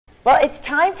Well, it's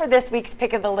time for this week's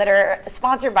Pick of the Litter,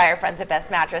 sponsored by our friends at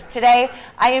Best Mattress. Today,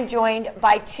 I am joined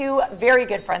by two very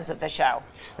good friends of the show.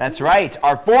 That's right.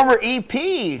 Our former EP,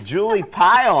 Julie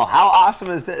Pyle. How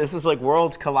awesome is this? This is like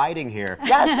worlds colliding here.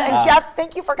 Yes, and Jeff,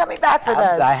 thank you for coming back for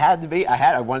this. I had to be.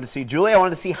 I wanted to see Julie. I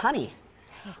wanted to see Honey.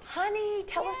 Honey,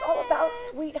 tell us all about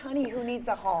sweet Honey who needs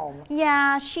a home.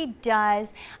 Yeah, she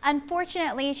does.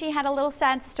 Unfortunately, she had a little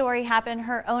sad story happen.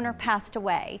 Her owner passed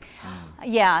away.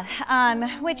 Yeah,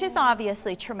 which is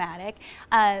obviously traumatic.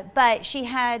 But she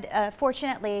had,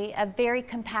 fortunately, a very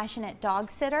compassionate dog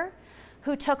sitter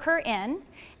who took her in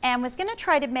and was going to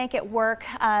try to make it work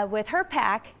with her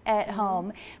pack at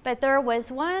home. But there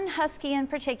was one husky in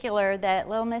particular that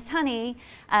little Miss Honey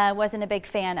wasn't a big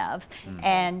fan of.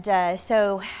 And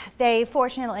so they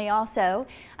fortunately also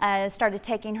started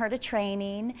taking her to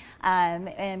training,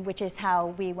 and which is how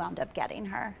we wound up getting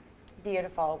her.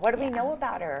 Beautiful. What do we know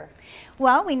about her?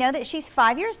 Well, we know that she's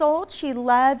 5 years old. She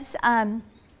loves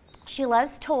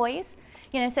toys.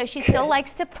 You know, so she still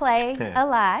likes to play a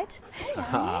lot.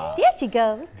 There she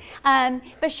goes.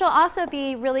 But she'll also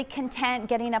be really content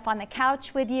getting up on the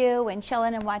couch with you and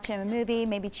chilling and watching a movie,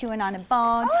 maybe chewing on a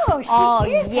bone. Oh,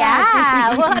 she is.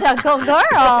 Yeah, what a good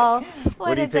girl.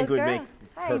 What do you think would make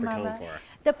perfect home for her?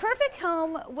 The perfect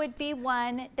home would be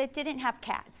one that didn't have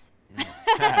cats.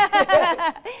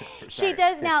 She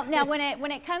does now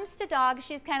when it comes to dogs,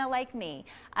 she's kind of like me.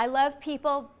 I love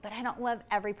people, but I don't love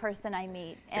every person I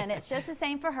meet, and it's just the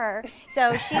same for her.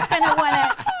 So she's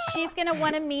gonna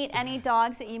want to meet any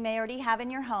dogs that you may already have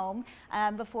in your home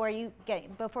before you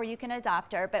can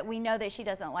adopt her. But we know that she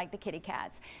doesn't like the kitty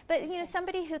cats. But you know,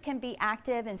 somebody who can be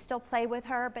active and still play with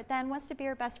her, but then wants to be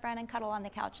her best friend and cuddle on the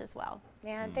couch as well.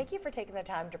 Man, thank you for taking the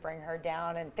time to bring her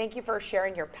down, and thank you for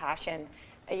sharing your passion,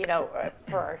 you know,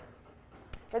 for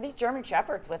these German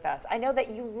Shepherds with us. I know that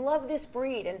you love this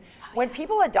breed, and when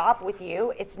people adopt with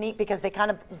you, it's neat because they kind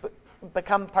of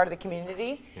become part of the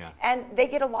community, and they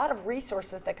get a lot of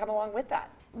resources that come along with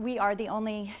that. We are the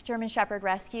only German Shepherd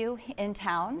rescue in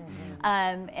town,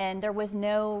 and there was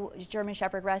no German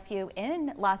Shepherd rescue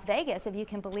in Las Vegas, if you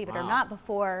can believe it or not,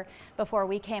 before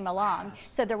we came along.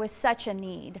 So there was such a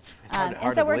need,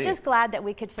 and so we're just glad that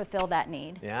we could fulfill that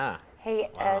need. Yeah.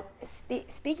 Hey,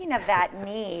 speaking of that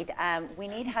need, we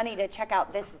need Honey to check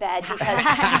out this bed, because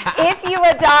if you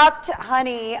adopt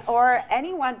Honey or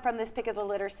anyone from this Pick of the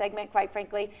Litter segment, quite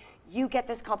frankly, you get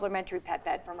this complimentary pet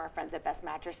bed from our friends at Best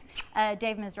Mattress.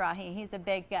 Dave Mizrahi, he's a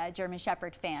big German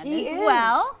Shepherd fan as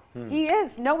well. He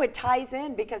is. No, it ties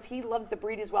in because he loves the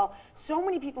breed as well. So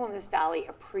many people in this valley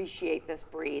appreciate this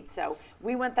breed, so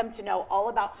we want them to know all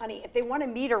about Honey. If they want to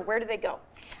meet her, where do they go?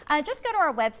 Just go to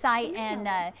our website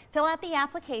and fill out the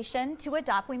application to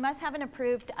adopt. We must have an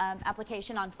approved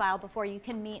application on file before you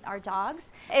can meet our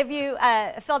dogs. If you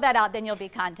fill that out, then you'll be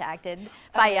contacted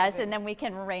by us, and then we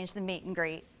can arrange the meet and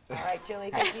greet. All right,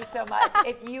 Julie, thank you so much.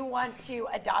 If you want to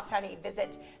adopt Honey,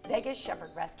 visit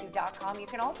VegasShepherdRescue.com. You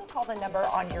can also call the number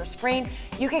on your screen.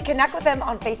 You can connect with them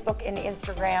on Facebook and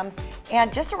Instagram.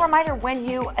 And just a reminder, when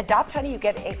you adopt Honey, you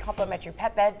get a complimentary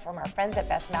pet bed from our friends at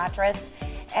Best Mattress.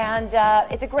 And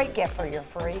it's a great gift for your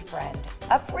furry friend.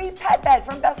 A free pet bed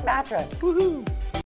from Best Mattress. Woohoo!